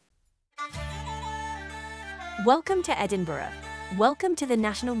Welcome to Edinburgh. Welcome to the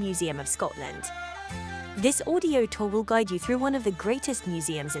National Museum of Scotland. This audio tour will guide you through one of the greatest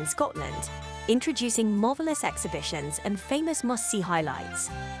museums in Scotland, introducing marvelous exhibitions and famous must-see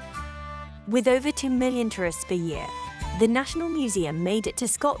highlights. With over 2 million tourists per year, the National Museum made it to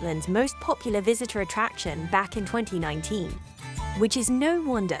Scotland's most popular visitor attraction back in 2019, which is no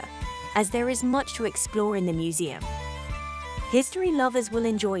wonder, as there is much to explore in the museum. History lovers will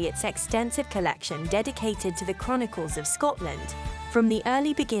enjoy its extensive collection dedicated to the chronicles of Scotland, from the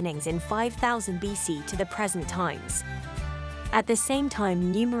early beginnings in 5000 BC to the present times. At the same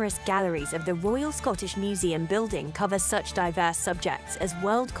time, numerous galleries of the Royal Scottish Museum building cover such diverse subjects as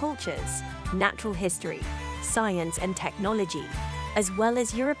world cultures, natural history, science and technology, as well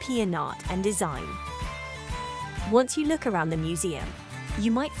as European art and design. Once you look around the museum,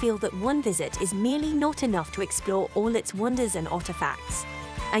 you might feel that one visit is merely not enough to explore all its wonders and artifacts,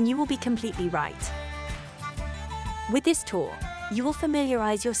 and you will be completely right. With this tour, you will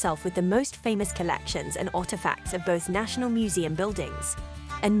familiarize yourself with the most famous collections and artifacts of both National Museum buildings,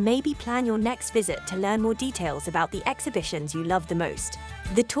 and maybe plan your next visit to learn more details about the exhibitions you love the most.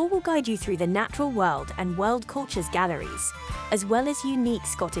 The tour will guide you through the natural world and world cultures galleries, as well as unique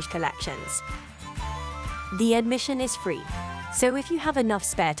Scottish collections. The admission is free, so if you have enough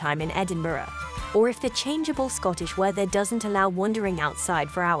spare time in Edinburgh, or if the changeable Scottish weather doesn't allow wandering outside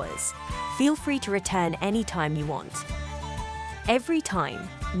for hours, feel free to return anytime you want. Every time,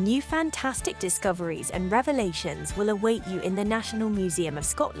 new fantastic discoveries and revelations will await you in the National Museum of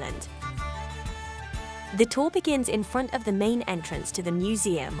Scotland. The tour begins in front of the main entrance to the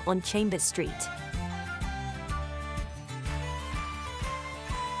museum on Chambers Street,